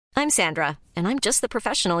I'm Sandra, and I'm just the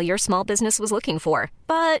professional your small business was looking for.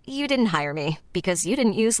 But you didn't hire me because you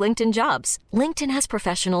didn't use LinkedIn Jobs. LinkedIn has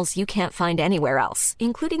professionals you can't find anywhere else,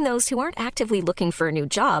 including those who aren't actively looking for a new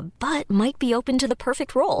job, but might be open to the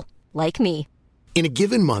perfect role, like me. In a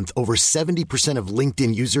given month, over 70% of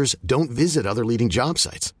LinkedIn users don't visit other leading job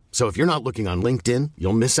sites. So if you're not looking on LinkedIn,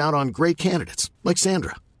 you'll miss out on great candidates like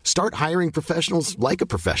Sandra. Start hiring professionals like a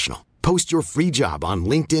professional. Post your free job on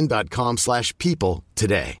linkedin.com/people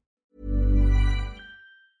today.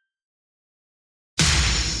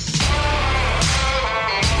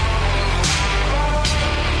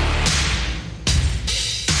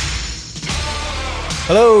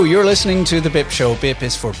 Hello, you're listening to The BIP Show. BIP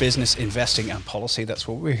is for business, investing and policy. That's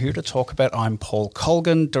what we're here to talk about. I'm Paul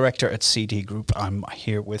Colgan, Director at CD Group. I'm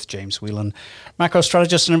here with James Su-Lin, Macro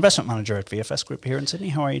Strategist and Investment Manager at VFS Group here in Sydney.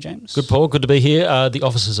 How are you, James? Good, Paul. Good to be here. The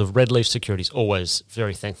offices of Red Leaf Securities, always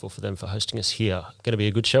very thankful for them for hosting us here. Going to be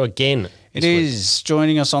a good show again. It is.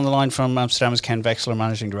 Joining us on the line from Amsterdam is Ken Wexler,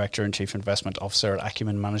 Managing Director and Chief Investment Officer at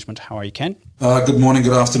Acumen Management. How are you, Ken? Good morning,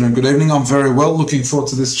 good afternoon, good evening. I'm very well. Looking forward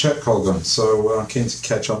to this chat, Colgan. So keen to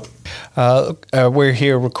catch up. We're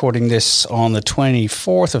here recording this on the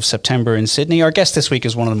 24th of September in Sydney. Our guest this week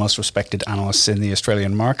is one of the most respected analysts in the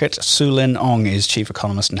Australian market. Su-Lin Ong is Chief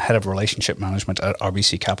Economist and Head of Relationship Management at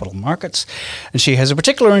RBC Capital Markets. And she has a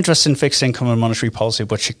particular interest in fixed income and monetary policy,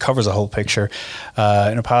 but she covers the whole picture.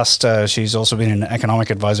 In the past, she's also been an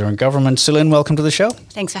economic advisor in government. Su-Lin, welcome to the show.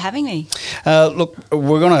 Thanks for having me. Look,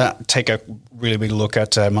 we're going to take a really big look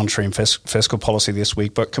at monetary and fiscal policy this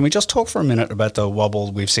week, but can we just talk for a minute about the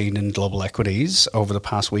wobble we've seen in global equities over the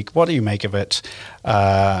past week? What do you make of it,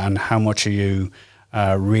 and how much are you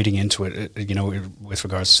reading into it, with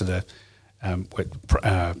regards to the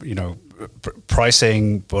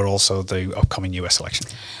pricing, but also the upcoming US election?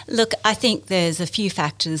 Look, I think there's a few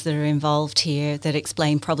factors that are involved here that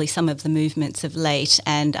explain probably some of the movements of late,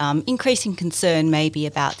 and increasing concern maybe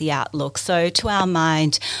about the outlook. So to our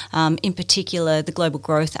mind, in particular, the global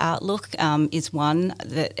growth outlook is one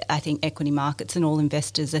that I think equity markets and all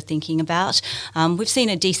investors are thinking about. We've seen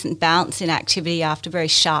a decent bounce in activity after very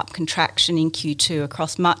sharp contraction in Q2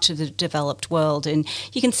 across much of the developed world, and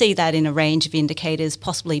you can see that in a range of indicators,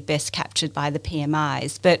 possibly best captured by the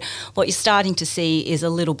PMIs. But what you're starting to see is a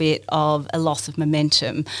little bit of a loss of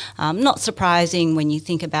momentum. Not surprising when you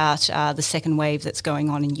think about the second wave that's going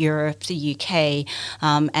on in Europe, the UK,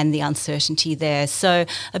 and the uncertainty there. So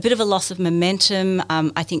a bit of a loss of momentum.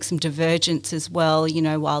 I think some divergence as well.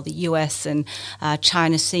 While the US and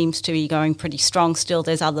China seems to be going pretty strong still,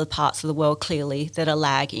 there's other parts of the world clearly that are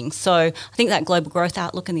lagging. So I think that global growth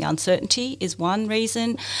outlook and the uncertainty is one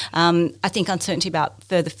reason. I think uncertainty about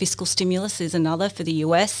further fiscal stimulus is another for the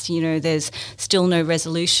US. There's still no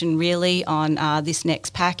resolution really on this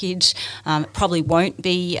next package. It probably won't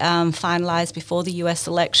be finalised before the US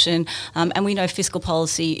election. And we know fiscal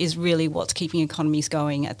policy is really what's keeping economies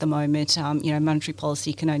going at the moment. Monetary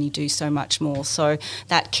policy can only do so much more. So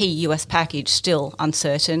that key US package still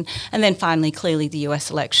uncertain. And then finally, clearly the US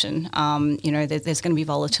election. There's going to be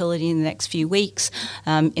volatility in the next few weeks.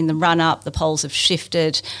 In the run-up, the polls have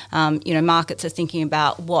shifted. Markets are thinking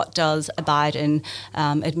about what does a Biden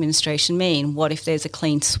administration mean? What if there's a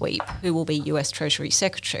clean sweep? Who will be US Treasury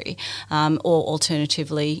Secretary? Or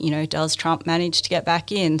alternatively, does Trump manage to get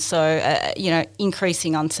back in? So,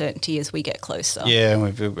 increasing uncertainty as we get closer. Yeah,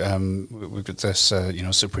 we've got this,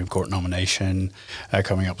 Supreme Court nomination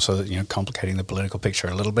coming up, so that, complicating the political picture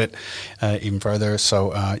a little bit even further.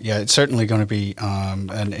 So, it's certainly going to be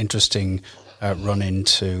an interesting run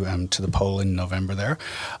into to the poll in November there.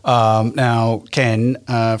 Now, Ken,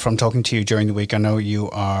 from talking to you during the week, I know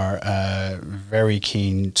you are very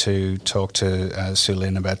keen to talk to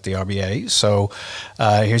Su-Lin about the RBA. So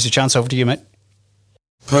here's your chance. Over to you, mate.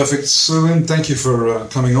 Perfect. Su-Lin, thank you for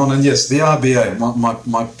coming on. And yes, the RBA,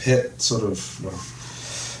 my pet sort of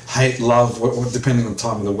hate, love, depending on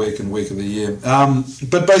time of the week and week of the year.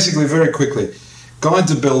 But basically, very quickly, Guy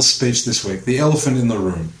Debelle's speech this week, the elephant in the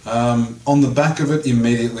room. On the back of it,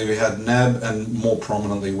 immediately we had NAB and more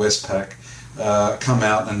prominently Westpac come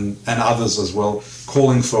out and others as well,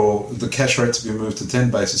 calling for the cash rate to be moved to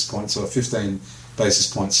 10 basis points, so a 15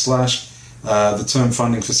 basis point slash, the term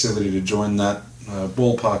funding facility to join that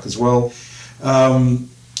ballpark as well.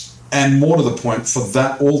 And more to the point, for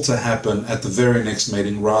that all to happen at the very next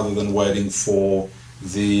meeting rather than waiting for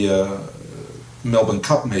the Melbourne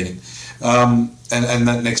Cup meeting. And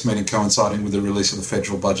that next meeting coinciding with the release of the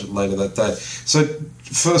federal budget later that day. So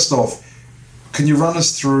first off, can you run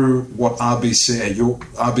us through what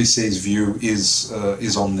RBC's view is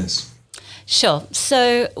on this? Sure.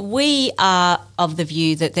 So we are of the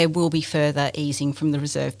view that there will be further easing from the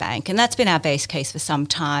Reserve Bank, and that's been our base case for some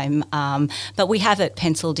time, but we have it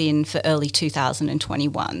penciled in for early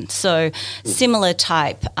 2021. So similar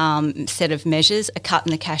type set of measures, a cut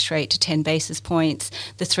in the cash rate to 10 basis points,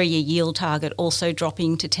 the 3-year yield target also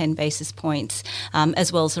dropping to 10 basis points,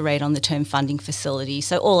 as well as the rate on the term funding facility.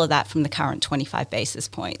 So all of that from the current 25 basis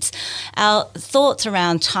points. Our thoughts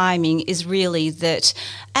around timing is really that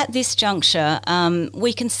at this juncture,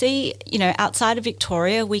 we can see, outside of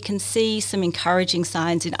Victoria, we can see some encouraging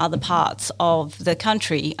signs in other parts of the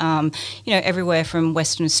country, everywhere from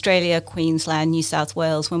Western Australia, Queensland, New South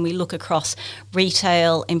Wales. When we look across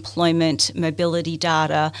retail, employment, mobility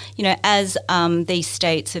data, as these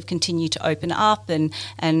states have continued to open up and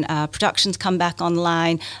productions come back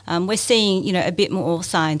online, we're seeing, a bit more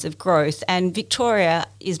signs of growth. And Victoria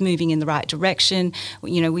is moving in the right direction.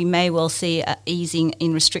 We may well see easing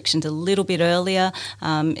in restrictions a little bit earlier.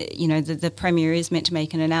 The Premier is meant to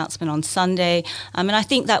make an announcement on Sunday, and I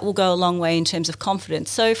think that will go a long way in terms of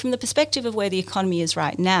confidence. So from the perspective of where the economy is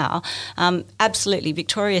right now, absolutely,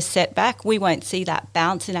 Victoria's setback, we won't see that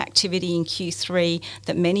bounce in activity in Q3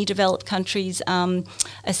 that many developed countries are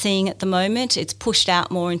seeing at the moment. It's pushed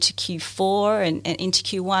out more into Q4 and into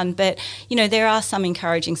Q1, but, there are some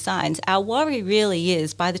encouraging signs. Our worry really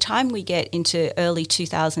is by the time we get into early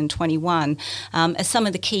 2021, as some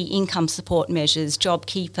of the key income support measures,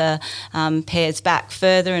 JobKeeper pares back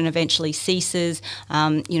further and eventually ceases.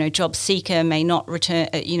 Job Seeker may not return,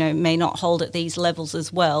 may not hold at these levels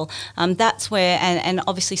as well. That's where, and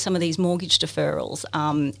obviously some of these mortgage deferrals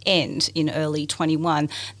end in early 21.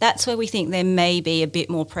 That's where we think there may be a bit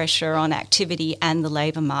more pressure on activity and the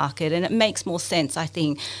labour market, and it makes more sense, I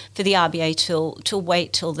think, for the RBA to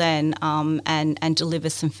wait till then and deliver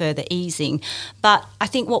some further easing. But I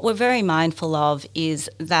think what we're very mindful of is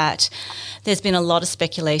that there's been a lot of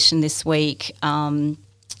speculation this week.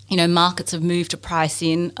 Markets have moved to price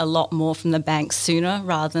in a lot more from the banks sooner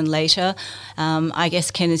rather than later. I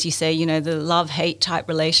guess, Ken, as you say, the love-hate type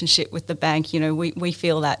relationship with the bank, we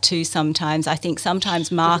feel that too sometimes. I think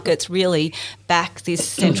sometimes markets really back this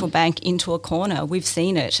central bank into a corner. We've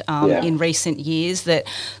seen it in recent years that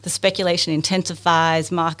the speculation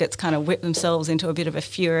intensifies, markets kind of whip themselves into a bit of a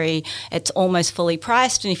fury. It's almost fully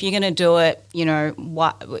priced, and if you're going to do it,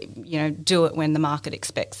 do it when the market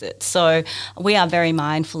expects it. So we are very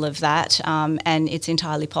mindful of that, and it's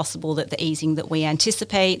entirely possible that the easing that we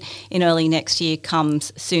anticipate in early next year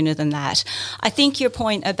comes sooner than that. I think your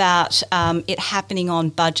point about it happening on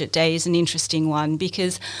budget day is an interesting one,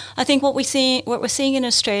 because I think what we're seeing in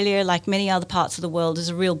Australia, like many other parts of the world, is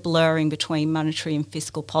a real blurring between monetary and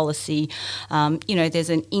fiscal policy. There's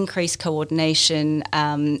an increased coordination.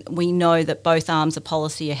 We know that both arms of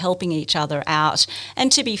policy are helping each other out,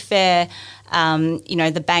 and to be fair,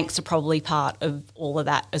 the banks are probably part of all of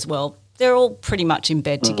that as well. They're all pretty much in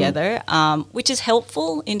bed together, which is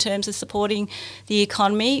helpful in terms of supporting the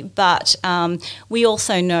economy. But we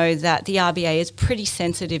also know that the RBA is pretty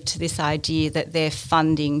sensitive to this idea that they're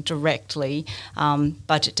funding directly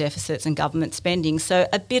budget deficits and government spending. So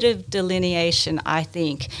a bit of delineation, I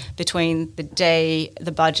think, between the day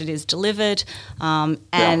the budget is delivered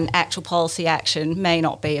and actual policy action may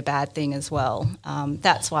not be a bad thing as well.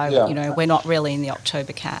 That's why we're not really in the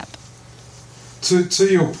October cap.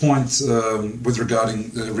 To your point with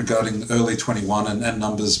regarding early 21 and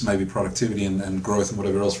numbers, maybe productivity and growth and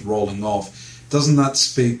whatever else rolling off, doesn't that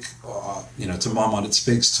speak, to my mind, it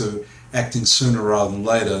speaks to acting sooner rather than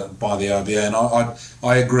later by the RBA? And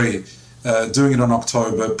I agree. Doing it on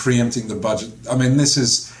October, preempting the budget, I mean,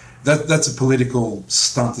 that's a political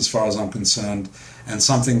stunt as far as I'm concerned, and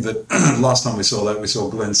something that last time we saw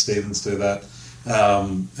Glenn Stevens do that,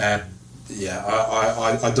 and yeah,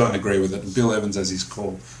 I don't agree with it. Bill Evans, as he's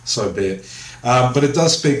called, so be it. But it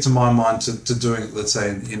does speak to my mind to doing it, let's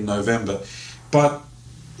say, in November. But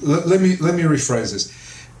let me rephrase this.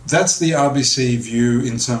 That's the RBC view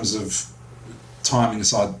in terms of timing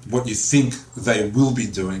aside, what you think they will be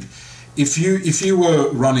doing. If you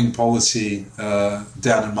were running policy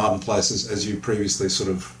down in Martin Place, as you previously sort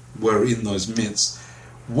of were in those midst,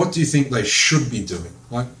 what do you think they should be doing?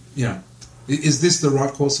 Is this the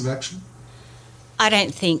right course of action? I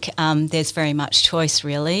don't think there's very much choice,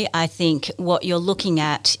 really. I think what you're looking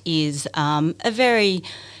at is a very,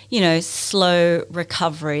 slow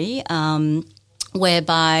recovery.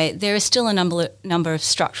 whereby there is still a number of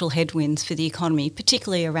structural headwinds for the economy,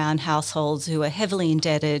 particularly around households who are heavily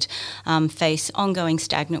indebted, face ongoing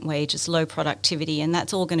stagnant wages, low productivity, and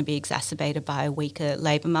that's all going to be exacerbated by a weaker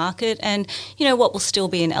labour market and, what will still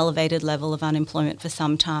be an elevated level of unemployment for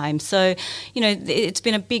some time. So, it's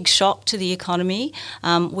been a big shock to the economy.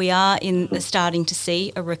 We are starting to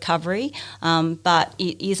see a recovery, but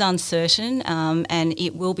it is uncertain and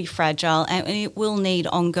it will be fragile and it will need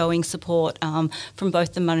ongoing support from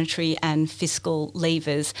both the monetary and fiscal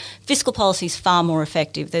levers. Fiscal policy is far more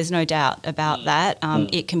effective, there's no doubt about that.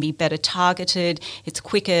 It can be better targeted, it's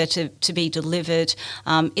quicker to be delivered,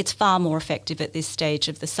 it's far more effective at this stage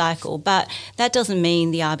of the cycle. But that doesn't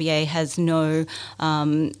mean the RBA has no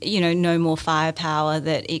more firepower,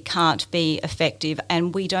 that it can't be effective,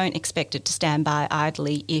 and we don't expect it to stand by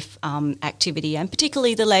idly if activity and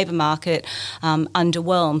particularly the labour market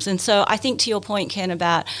underwhelms. And so I think to your point, Ken,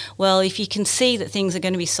 about, well, if you can see that things are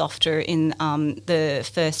going to be softer in the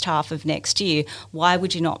first half of next year, why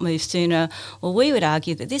would you not move sooner? Well, we would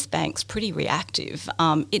argue that this bank's pretty reactive.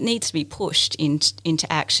 It needs to be pushed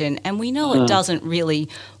into action, and we know it doesn't really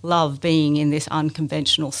love being in this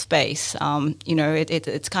unconventional space.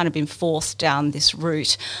 It's kind of been forced down this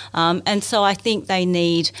route. And so I think they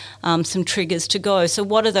need some triggers to go. So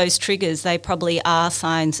what are those triggers? They probably are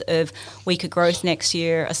signs of weaker growth next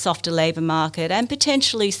year, a softer labour market, and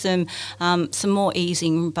potentially some more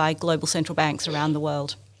easing by global central banks around the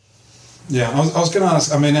world. Yeah, I was going to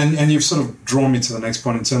ask. I mean, and you've sort of drawn me to the next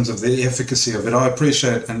point in terms of the efficacy of it. I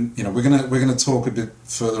appreciate, and we're going to talk a bit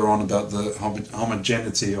further on about the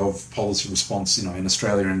homogeneity of policy response, in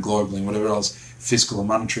Australia and globally and whatever else, fiscal and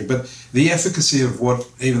monetary. But the efficacy of what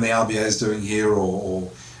even the RBA is doing here, or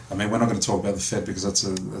I mean, we're not going to talk about the Fed because that's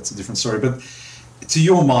a different story. But to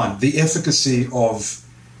your mind, the efficacy of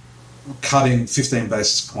cutting 15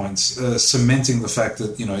 basis points, cementing the fact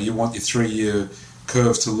that you want your 3-year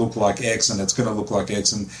curve to look like X and it's going to look like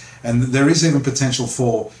X, and there is even potential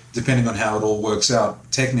for, depending on how it all works out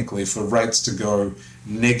technically, for rates to go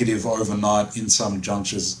negative overnight in some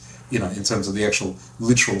junctures, in terms of the actual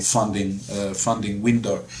literal funding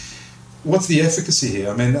window. What's the efficacy here?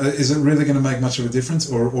 I mean, is it really going to make much of a difference,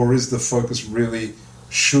 or is the focus really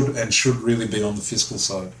should really be on the fiscal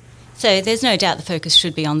side? So there's no doubt the focus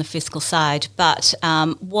should be on the fiscal side, but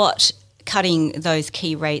what cutting those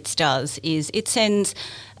key rates does is it sends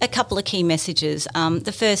a couple of key messages.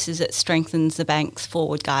 The first is it strengthens the bank's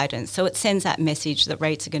forward guidance. So it sends that message that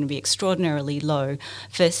rates are going to be extraordinarily low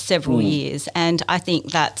for several years, and I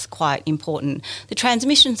think that's quite important. The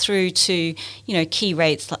transmission through to key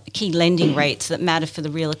rates, key lending rates that matter for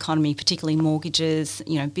the real economy, particularly mortgages,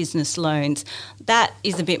 business loans, that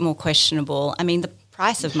is a bit more questionable. I mean, the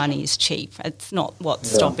price of money is cheap. It's not what's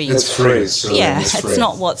stopping. It's free. So it's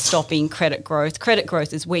not what's stopping credit growth. Credit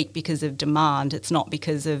growth is weak because of demand. It's not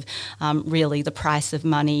because of really the price of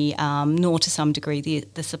money, nor to some degree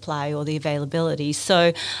the supply or the availability.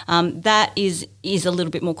 So that is a little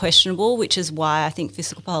bit more questionable, which is why I think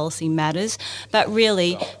fiscal policy matters. But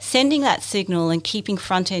really, sending that signal and keeping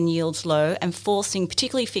front-end yields low and forcing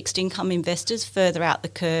particularly fixed income investors further out the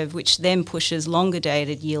curve, which then pushes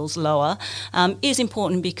longer-dated yields lower, is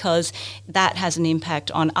important because that has an impact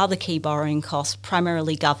on other key borrowing costs,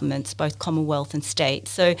 primarily governments, both Commonwealth and state.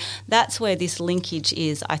 So that's where this linkage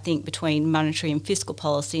is, I think, between monetary and fiscal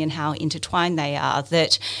policy and how intertwined they are,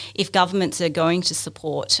 that if governments are going to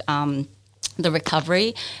support the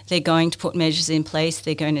recovery, they're going to put measures in place,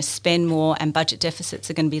 they're going to spend more, and budget deficits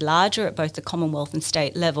are going to be larger at both the Commonwealth and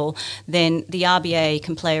state level, then the RBA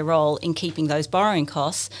can play a role in keeping those borrowing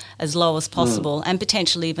costs as low as possible and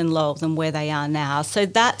potentially even lower than where they are now. So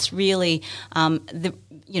that's really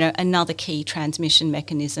another key transmission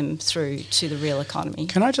mechanism through to the real economy.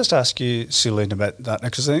 Can I just ask you, Su-Lin, about that?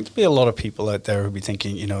 Because I think there'll be a lot of people out there who'll be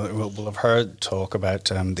thinking, we'll have heard talk about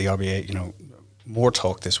the RBA, more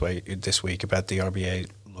talk this week about the RBA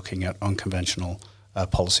looking at unconventional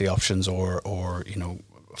policy options or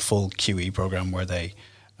full QE program where they,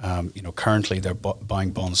 currently they're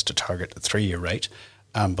buying bonds to target a 3-year rate,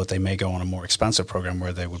 but they may go on a more expansive program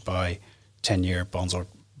where they would buy 10-year bonds or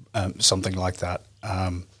something like that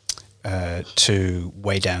to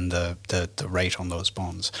weigh down the rate on those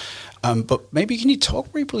bonds. But maybe can you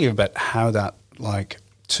talk briefly about how that,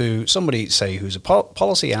 to somebody, say, who's a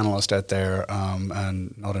policy analyst out there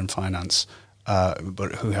and not in finance,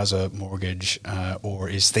 but who has a mortgage or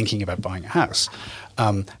is thinking about buying a house,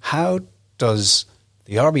 how does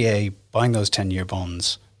the RBA buying those 10-year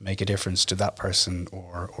bonds make a difference to that person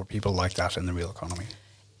or people like that in the real economy?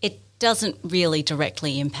 It doesn't really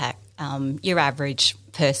directly impact your average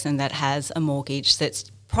person that has a mortgage that's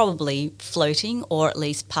probably floating or at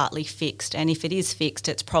least partly fixed. And if it is fixed,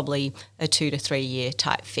 it's probably a 2 to 3 year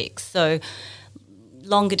type fix. So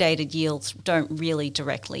longer dated yields don't really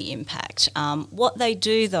directly impact. What they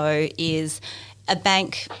do, though, is a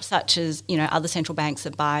bank such as, other central banks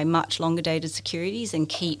that buy much longer dated securities and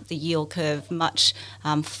keep the yield curve much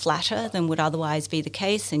flatter than would otherwise be the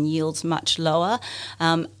case and yields much lower.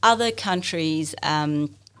 Other countries,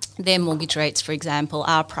 their mortgage rates, for example,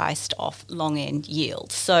 are priced off long-end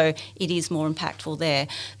yields. So it is more impactful there.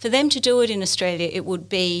 For them to do it in Australia, it would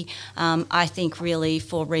be, I think, really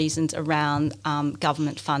for reasons around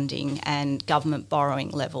government funding and government borrowing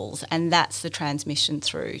levels. And that's the transmission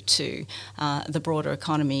through to the broader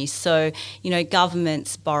economy. So,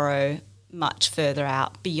 governments borrow much further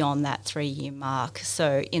out beyond that 3-year mark.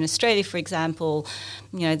 So in Australia, for example,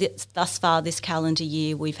 thus far this calendar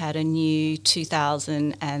year, we've had a new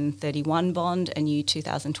 2031 bond, a new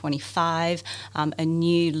 2025, a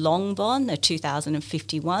new long bond, a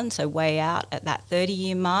 2051, so way out at that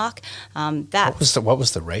 30-year mark. What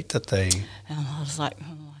was the rate that they? I was like,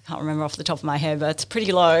 I can't remember off the top of my head, but it's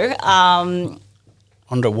pretty low.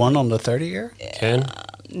 Under 1 on the 30-year? 10?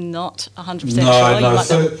 Not 100% sure. No,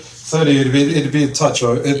 30, it'd be a touch,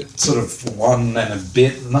 or it's sort of 1 and a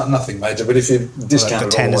bit, nothing major, but if you discount the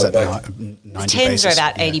 10 it all is the at way back... 90 10s basis. are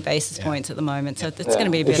about 80 basis points at the moment, so it's going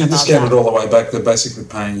to be a bit If you above discount that. it all the way back, they're basically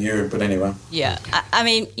paying you, but anyway. Yeah, I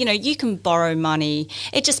mean, you can borrow money.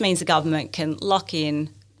 It just means the government can lock in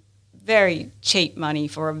very cheap money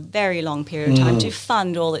for a very long period of time to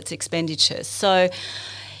fund all its expenditures. So,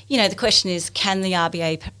 the question is, can the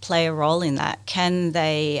RBA play a role in that? Can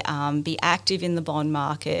they be active in the bond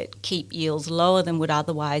market, keep yields lower than would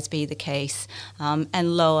otherwise be the case,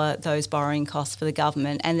 and lower those borrowing costs for the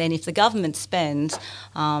government? And then if the government spends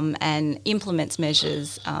and implements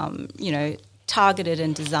measures, targeted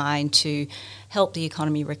and designed to help the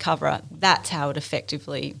economy recover, that's how it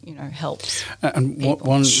effectively, helps. And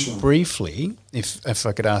briefly, if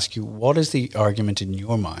I could ask you, what is the argument in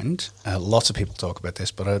your mind? Lots of people talk about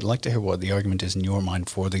this, but I'd like to hear what the argument is in your mind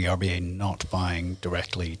for the RBA not buying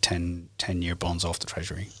directly 10-year bonds off the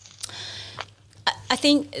Treasury. I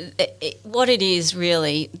think what it is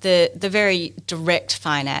really, the very direct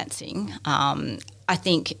financing, I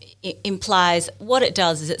think it implies what it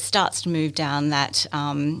does is it starts to move down that,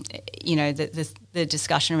 the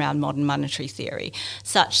discussion around modern monetary theory,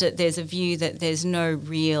 such that there's a view that there's no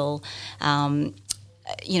real,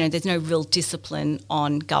 there's no real discipline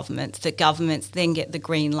on governments, that governments then get the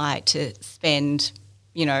green light to spend,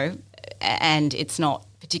 and it's not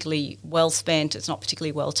particularly well spent, it's not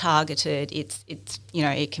particularly well targeted, it's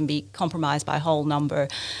it can be compromised by a whole number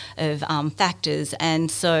of factors. And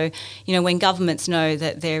so, when governments know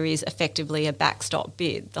that there is effectively a backstop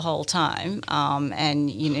bid the whole time, and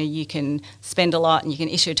you can spend a lot and you can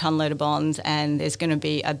issue a ton-load of bonds and there's going to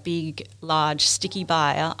be a big, large, sticky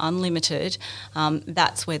buyer, unlimited,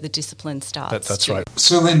 that's where the discipline starts. That's right.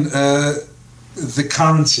 Su-Lin, the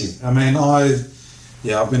currency, I mean,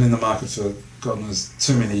 I've been in the market for God knows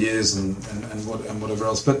too many years and whatever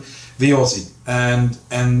else, but the Aussie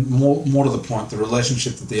and more to the point, the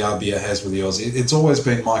relationship that the RBA has with the Aussie, it's always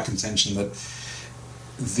been my contention that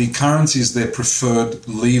the currency is their preferred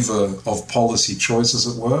lever of policy choice, as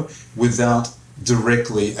it were, without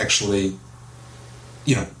directly actually,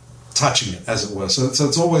 touching it, as it were. So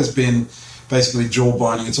it's always been basically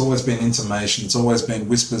jawboning, it's always been intimation, it's always been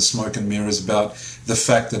whispers, smoke and mirrors about the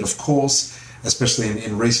fact that, of course, especially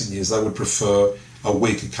in recent years, they would prefer a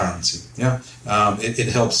weaker currency. It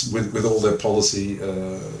helps with all their policy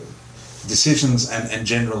decisions and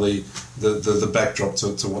generally the backdrop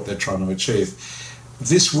to what they're trying to achieve.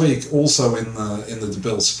 This week, also in the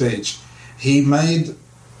DeBell speech, he made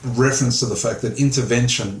reference to the fact that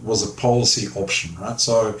intervention was a policy option, right?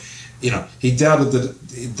 So, he doubted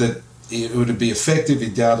that it would be effective. He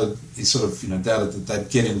doubted that they'd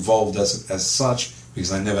get involved as such,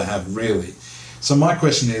 because they never have really. So my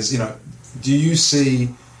question is, do you see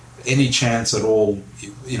any chance at all,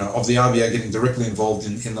 of the RBA getting directly involved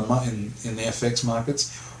in the FX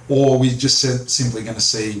markets, or are we just simply going to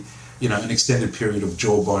see, an extended period of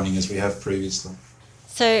jawboning as we have previously?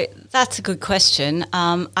 So that's a good question.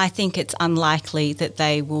 I think it's unlikely that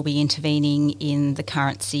they will be intervening in the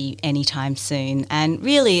currency anytime soon. And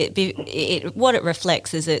really, what it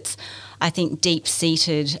reflects is its, I think,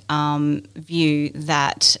 deep-seated view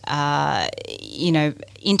that,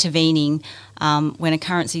 intervening when a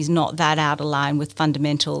currency is not that out of line with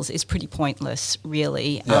fundamentals is pretty pointless,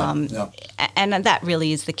 really. And that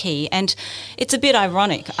really is the key. And it's a bit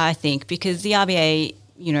ironic, I think, because the RBA,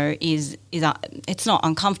 is it's not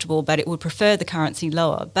uncomfortable, but it would prefer the currency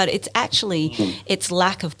lower. But it's actually its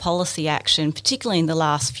lack of policy action, particularly in the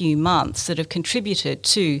last few months, that have contributed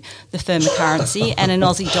to the firmer currency and an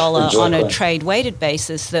Aussie dollar on a trade-weighted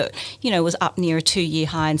basis that, was up near a 2-year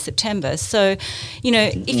high in September. So,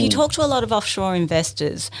 if you talk to a lot of offshore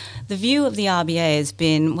investors, the view of the RBA has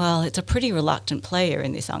been, well, it's a pretty reluctant player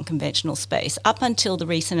in this unconventional space. Up until the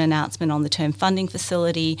recent announcement on the term funding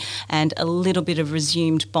facility and a little bit of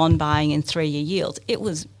resumed bond buying in 3-year yields, it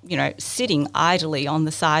was, sitting idly on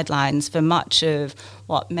the sidelines for much of,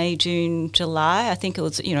 May, June, July. I think it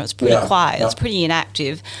was, it's pretty quiet. It's pretty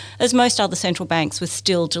inactive, as most other central banks were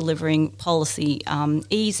still delivering policy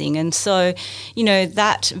easing. And so,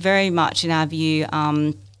 that very much, in our view,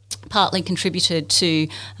 partly contributed to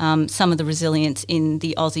some of the resilience in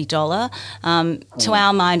the Aussie dollar. To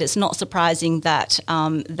our mind, it's not surprising that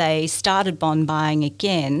they started bond buying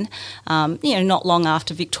again, not long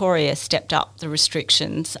after Victoria stepped up the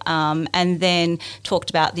restrictions, and then talked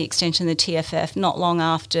about the extension of the TFF not long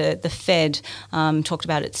after the Fed talked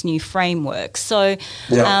about its new framework. So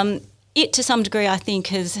it, to some degree, I think,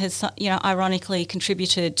 has ironically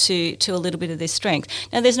contributed to a little bit of this strength.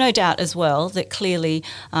 Now, there's no doubt as well that clearly,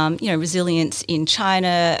 resilience in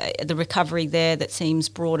China, the recovery there that seems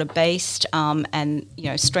broader based, and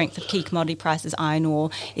strength of key commodity prices, iron ore,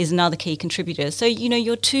 is another key contributor. So,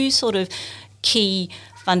 your two sort of key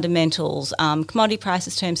fundamentals, commodity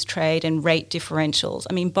prices, terms of trade, and rate differentials.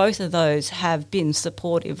 I mean, both of those have been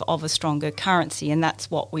supportive of a stronger currency, and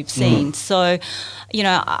that's what we've seen. So,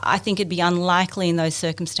 I think it'd be unlikely in those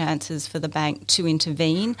circumstances for the bank to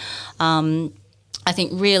intervene. I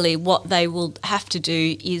think really what they will have to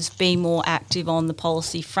do is be more active on the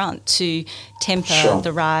policy front to temper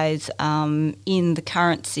the rise in the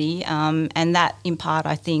currency, and that in part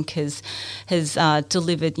I think has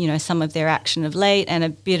delivered some of their action of late and a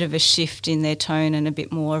bit of a shift in their tone and a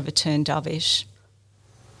bit more of a turn dovish.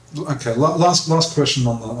 Okay, last question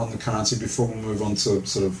on the currency before we move on to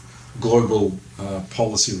sort of global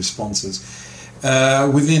policy responses.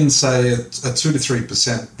 Within, say, a 2 to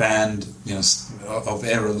 3% band, of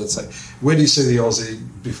error, let's say, where do you see the Aussie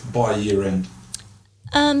by year end?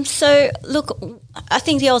 So, look, I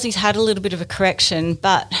think the Aussies had a little bit of a correction,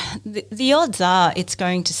 but the odds are it's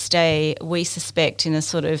going to stay, we suspect, in a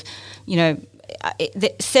sort of,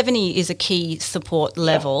 70 is a key support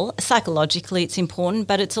level. Psychologically, it's important,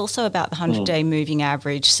 but it's also about the 100-day moving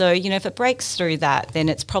average. So, if it breaks through that, then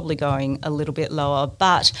it's probably going a little bit lower.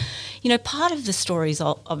 But, part of the story is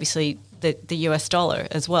obviously the US dollar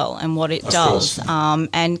as well and what it does.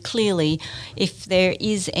 And clearly, if there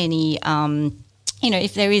is any,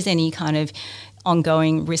 if there is any kind of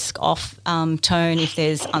ongoing risk-off tone, if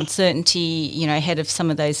there's uncertainty, ahead of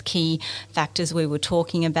some of those key factors we were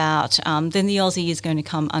talking about, then the Aussie is going to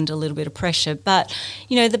come under a little bit of pressure. But,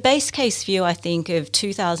 the base case view, I think, of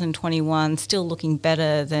 2021 still looking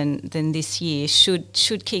better than this year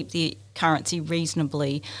should keep the currency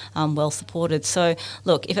reasonably well supported. So,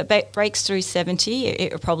 look, if it breaks through 70,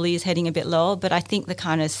 it probably is heading a bit lower, but I think the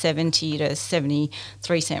kind of 70 to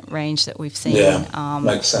 73 cent range that we've seen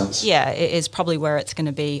makes sense. Is probably where it's going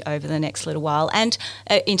to be over the next little while and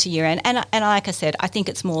into year end. And like I said, I think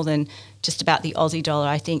it's more than just about the Aussie dollar.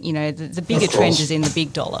 I think, the bigger trend is in the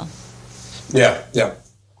big dollar. Yeah.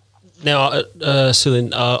 Now,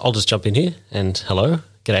 Su-Lin, I'll just jump in here and hello.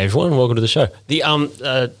 G'day everyone, welcome to the show.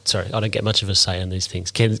 Sorry, I don't get much of a say on these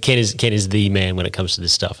things. Ken is the man when it comes to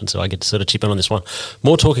this stuff, and so I get to sort of chip in on this one.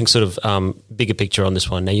 More talking sort of bigger picture on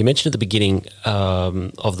this one. Now, you mentioned at the beginning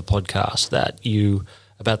of the podcast that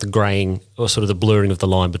about the greying or sort of the blurring of the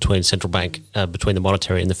line between central bank, between the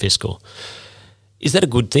monetary and the fiscal. Is that a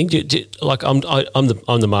good thing? I'm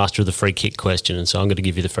the master of the free kick question, and so I'm going to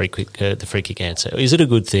give you the free kick answer. Is it a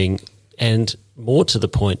good thing? And more to the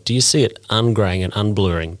point, do you see it ungreying and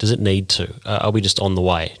unblurring? Does it need to? Are we just on the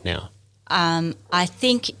way now? I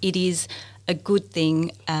think it is a good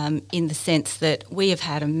thing in the sense that we have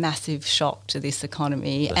had a massive shock to this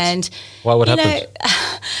economy. Why? What happened?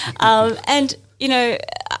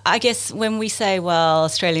 I guess when we say, well,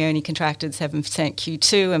 Australia only contracted 7%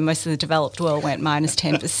 Q2 and most of the developed world went minus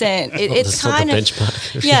 10%, it's kind of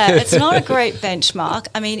benchmark. It's not a great benchmark.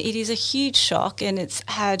 I mean, it is a huge shock, and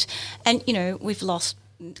we've lost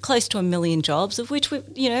close to 1 million jobs, of which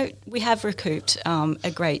we have recouped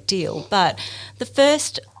a great deal. But the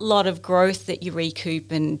first lot of growth that you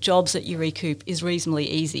recoup and jobs that you recoup is reasonably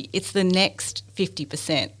easy. It's the next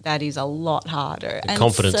 50% that is a lot harder. The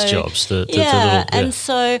confidence jobs. And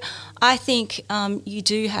so I think you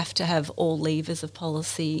do have to have all levers of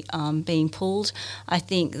policy being pulled. I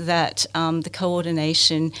think that the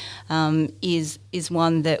coordination is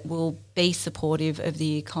one that will be supportive of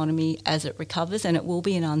the economy as it recovers, and it will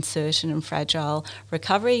be an uncertain and fragile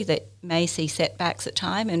recovery that may see setbacks at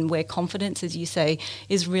time, and where confidence, as you say,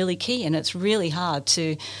 is really key, and it's really hard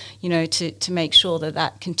to make sure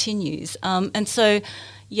that continues. And so,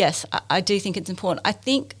 yes, I do think it's important. I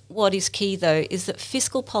think what is key, though, is that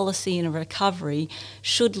fiscal policy in a recovery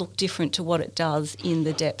should look different to what it does in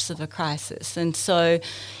the depths of a crisis. And so,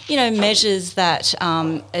 measures that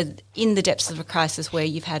in the depths of a crisis where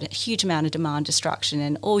you've had a huge amount of demand destruction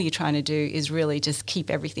and all you're trying to do is really just keep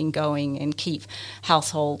everything going and keep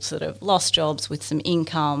households sort of lost jobs with some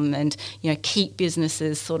income and, keep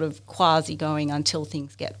businesses sort of quasi going until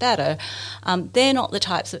things get better, they're not the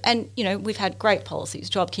types of, and, we've had great policies.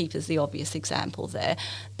 JobKeeper's the obvious example there.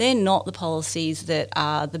 They're not the policies that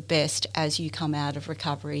are the best as you come out of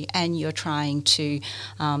recovery and you're trying to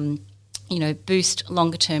boost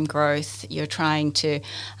longer-term growth. You're trying to,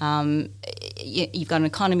 you've got an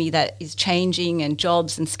economy that is changing and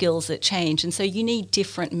jobs and skills that change. And so you need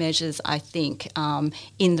different measures, I think,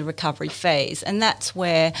 in the recovery phase. And that's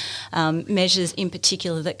where measures in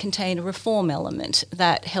particular that contain a reform element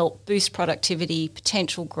that help boost productivity,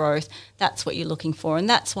 potential growth, that's what you're looking for. And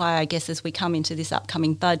that's why I guess as we come into this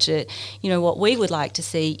upcoming budget, what we would like to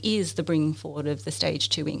see is the bringing forward of the stage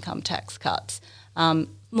 2 income tax cuts.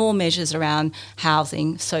 More measures around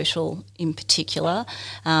housing, social in particular,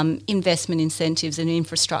 investment incentives and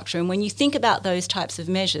infrastructure. And when you think about those types of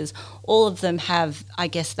measures, all of them have, I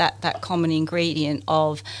guess, that common ingredient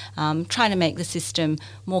of trying to make the system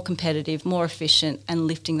more competitive, more efficient, and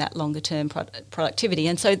lifting that longer-term productivity.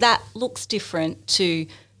 And so that looks different to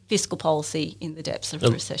fiscal policy in the depths of a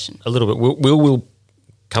recession. A little bit. We'll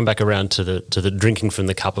come back around to the drinking from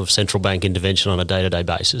the cup of central bank intervention on a day-to-day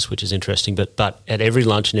basis, which is interesting. But at every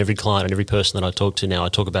lunch and every client and every person that I talk to now, I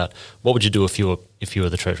talk about what would you do if you were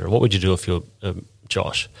the treasurer? What would you do if you were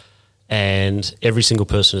Josh? And every single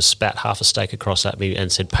person has spat half a steak across at me and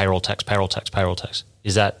said payroll tax, payroll tax, payroll tax.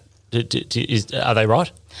 Is that are they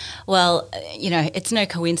right? Well, it's no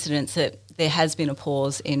coincidence that there has been a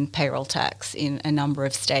pause in payroll tax in a number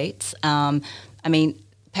of states.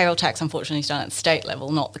 Payroll tax, unfortunately, is done at state level,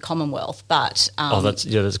 not the Commonwealth. But that's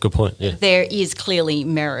a good point. Yeah, there is clearly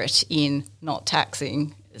merit in not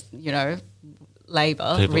taxing,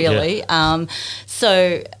 labour, people, really. Yeah.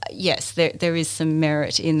 So yes, there is some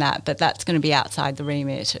merit in that, but that's going to be outside the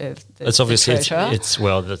remit of the. It's obviously the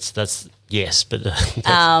treasurer. That's yes, but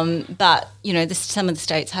but some of the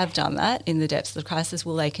states have done that in the depths of the crisis.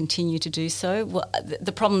 Will they continue to do so? Well,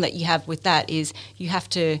 the problem that you have with that is you have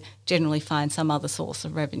to generally find some other source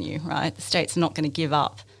of revenue, right? The states are not going to give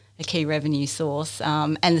up a key revenue source,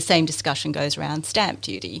 and the same discussion goes around stamp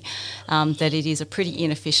duty, that it is a pretty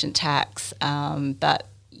inefficient tax, but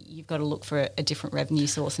you've got to look for a different revenue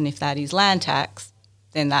source, and if that is land tax,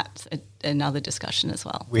 then that's another discussion as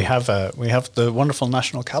well. We have the wonderful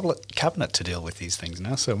National Cabinet to deal with these things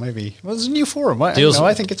now, so maybe there's a new forum. I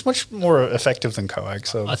think it's much more effective than COAG.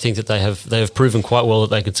 So I think that they have proven quite well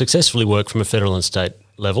that they can successfully work from a federal and state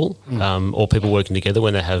level, or people working together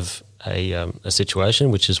when they have a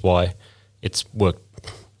situation, which is why it's worked.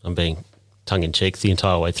 I'm being tongue-in-cheek the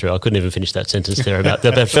entire way through. I couldn't even finish that sentence there about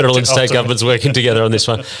federal and state governments working together on this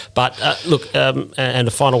one. But look, and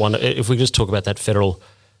a final one, if we just talk about that federal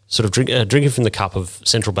sort of drinking from the cup of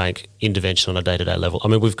central bank intervention on a day-to-day level. I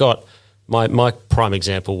mean, we've got my prime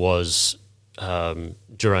example was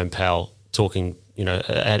Jerome Powell talking,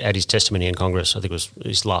 at his testimony in Congress, I think it was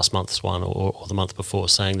his last month's one or the month before,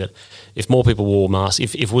 saying that if more people wore masks,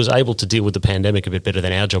 if it was able to deal with the pandemic a bit better,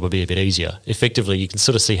 then our job would be a bit easier. Effectively, you can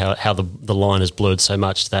sort of see how the line has blurred so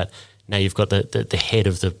much that now you've got the head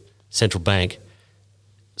of the central bank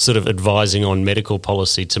sort of advising on medical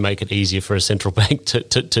policy to make it easier for a central bank to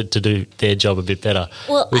do their job a bit better.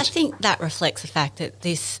 Well, I think that reflects the fact that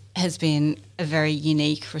this has been a very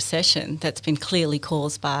unique recession that's been clearly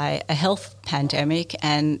caused by a health pandemic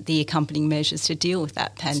and the accompanying measures to deal with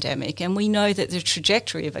that pandemic. And we know that the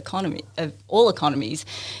trajectory of all economies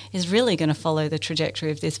is really going to follow the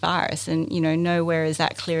trajectory of this virus. And, nowhere is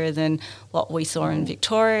that clearer than what we saw in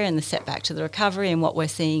Victoria and the setback to the recovery and what we're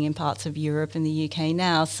seeing in parts of Europe and the UK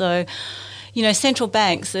now. So, central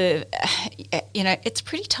banks are, it's a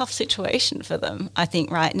pretty tough situation for them, I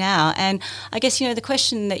think, right now. And I guess, the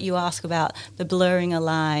question that you ask about the blurring of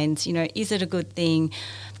lines, is it a good thing?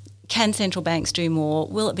 Can central banks do more?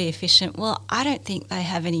 Will it be efficient? Well, I don't think they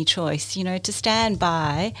have any choice, to stand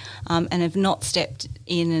by and have not stepped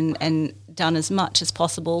in and done as much as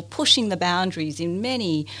possible, pushing the boundaries in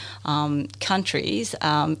many countries,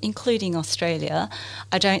 including Australia,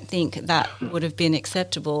 I don't think that would have been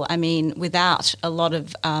acceptable. I mean, without a lot of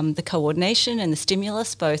the coordination and the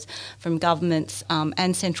stimulus, both from governments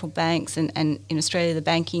and central banks, and in Australia, the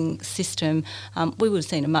banking system, we would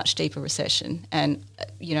have seen a much deeper recession and,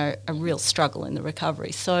 a real struggle in the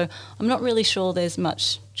recovery. So I'm not really sure there's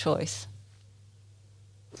much choice.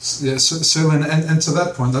 Yeah, Su-Lin, and to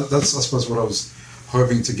that point, that's, I suppose, what I was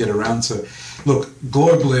hoping to get around to. Look,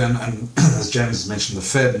 globally, and as James has mentioned, the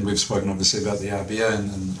Fed, and we've spoken obviously about the RBA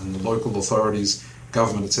and the local authorities,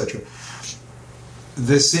 government, etc.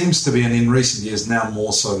 There seems to be, and in recent years now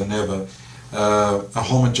more so than ever, a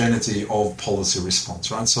homogeneity of policy response,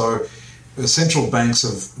 right? So central banks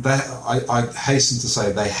I hasten to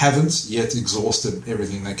say they haven't yet exhausted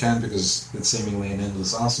everything they can, because it's seemingly an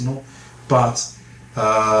endless arsenal, but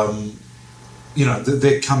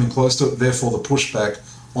they're coming close to it. Therefore, the pushback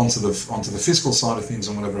onto the fiscal side of things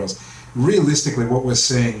and whatever else. Realistically, what we're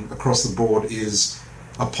seeing across the board is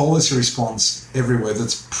a policy response everywhere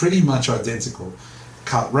that's pretty much identical.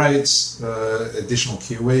 Cut rates, additional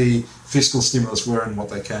QE, fiscal stimulus where and what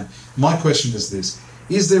they can. My question is this: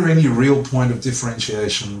 is there any real point of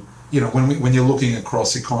differentiation? When you're looking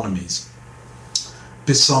across economies,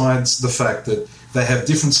 besides the fact that they have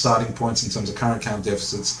different starting points in terms of current account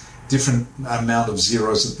deficits, different amount of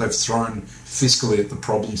zeros that they've thrown fiscally at the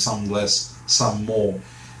problem, some less, some more.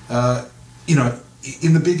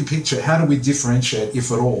 In the bigger picture, how do we differentiate,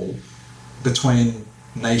 if at all, between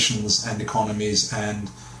nations and economies,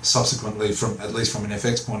 and subsequently, at least from an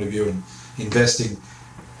FX point of view and investing,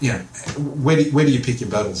 where do you pick your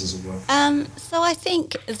battles, as it were? So I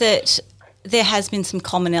think that there has been some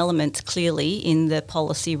common elements clearly in the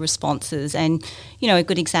policy responses, and a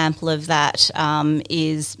good example of that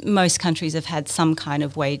is most countries have had some kind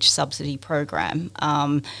of wage subsidy program,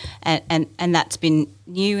 and that's been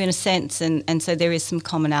new in a sense, and so there is some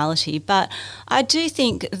commonality. But I do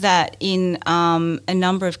think that in a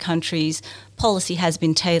number of countries, policy has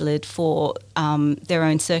been tailored for their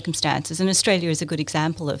own circumstances, and Australia is a good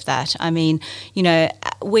example of that. I mean,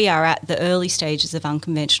 we are at the early stages of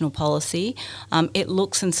unconventional policy. It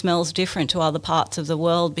looks and smells different to other parts of the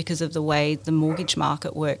world because of the way the mortgage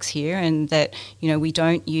market works here, and that we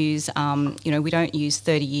don't use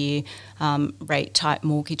 30-year rate type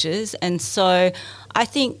mortgages, and so I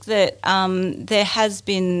think that there has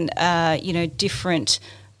been different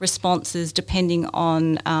responses depending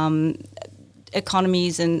on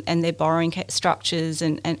economies and their borrowing structures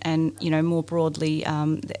and more broadly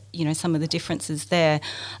some of the differences there.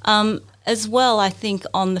 As well, I think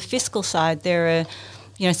on the fiscal side there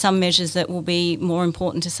are some measures that will be more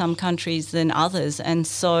important to some countries than others, and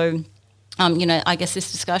so I guess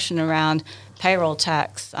this discussion around payroll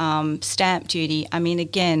tax, stamp duty, I mean,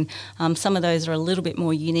 again, some of those are a little bit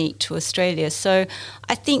more unique to Australia. So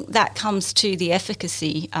I think that comes to the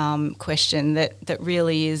efficacy question that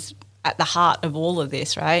really is at the heart of all of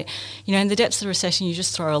this, right? In the depths of the recession, you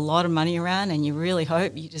just throw a lot of money around and you really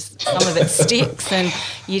hope some of it sticks and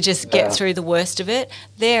you just get through the worst of it.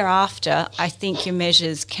 Thereafter, I think your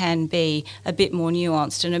measures can be a bit more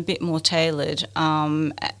nuanced and a bit more tailored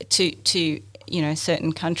to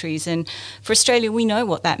certain countries. And for Australia, we know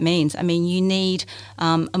what that means. I mean, you need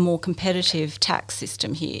a more competitive tax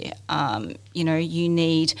system here. You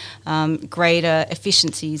need greater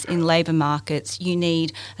efficiencies in labour markets. You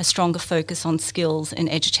need a stronger focus on skills and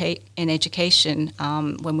education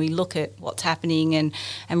when we look at what's happening and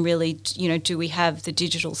really, do we have the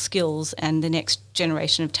digital skills and the next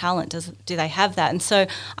generation of talent? Do they have that? And so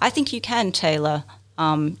I think you can tailor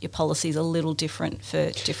your policies a little different for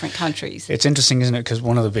different countries. It's interesting, isn't it? Because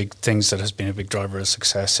one of the big things that has been a big driver of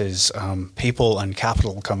success is people and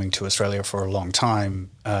capital coming to Australia for a long time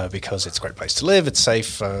because it's a great place to live, it's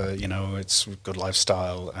safe, it's a good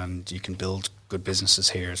lifestyle, and you can build good businesses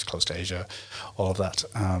here. It's close to Asia, all of that.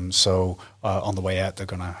 So on the way out, they're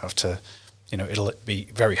going to have to, it'll be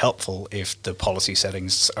very helpful if the policy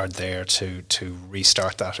settings are there to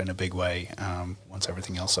restart that in a big way once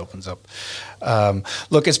everything else opens up.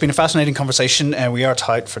 Look, it's been a fascinating conversation. We are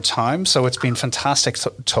tight for time, so it's been fantastic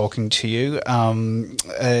talking to you.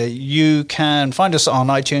 You can find us on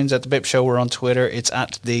iTunes at The BIP Show. We're on Twitter. It's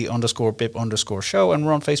at @the_BIP_show. And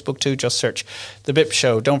we're on Facebook too. Just search The BIP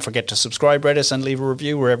Show. Don't forget to subscribe, rate us, and leave a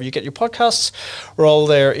review wherever you get your podcasts. We're all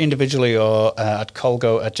there individually at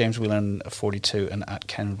Colgo, at James Whelan 42, and at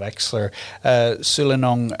Ken Wexler. Su-Lin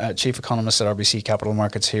Ong, Chief Economist at RBC Capital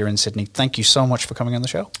Markets here in Sydney. Thank you so much for coming on the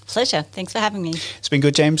show. Pleasure. Thanks for having me. It's been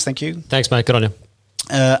good, James. Thank you. Thanks, mate. Good on you.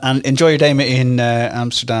 And enjoy your day in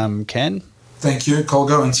Amsterdam, Ken. Thank you,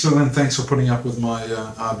 Colgo. And Su-Lin, thanks for putting up with my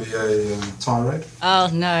RBA tirade. Oh,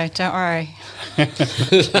 no, don't worry.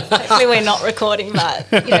 Hopefully we're not recording that.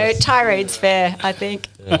 Tirade's fair, I think.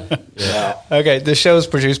 Yeah. Okay, the show is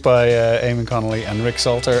produced by Eamon Connolly and Rick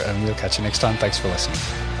Salter, and we'll catch you next time. Thanks for listening.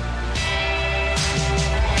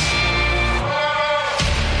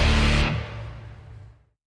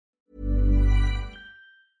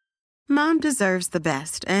 Mom deserves the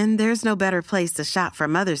best, and there's no better place to shop for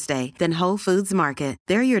Mother's Day than Whole Foods Market.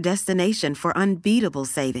 They're your destination for unbeatable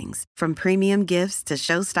savings, from premium gifts to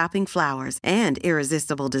show-stopping flowers and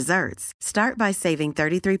irresistible desserts. Start by saving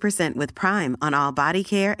 33% with Prime on all body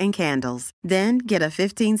care and candles. Then get a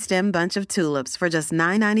 15-stem bunch of tulips for just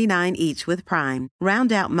 $9.99 each with Prime.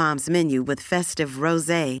 Round out Mom's menu with festive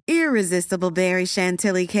rosé, irresistible berry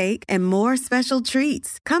chantilly cake, and more special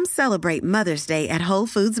treats. Come celebrate Mother's Day at Whole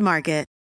Foods Market.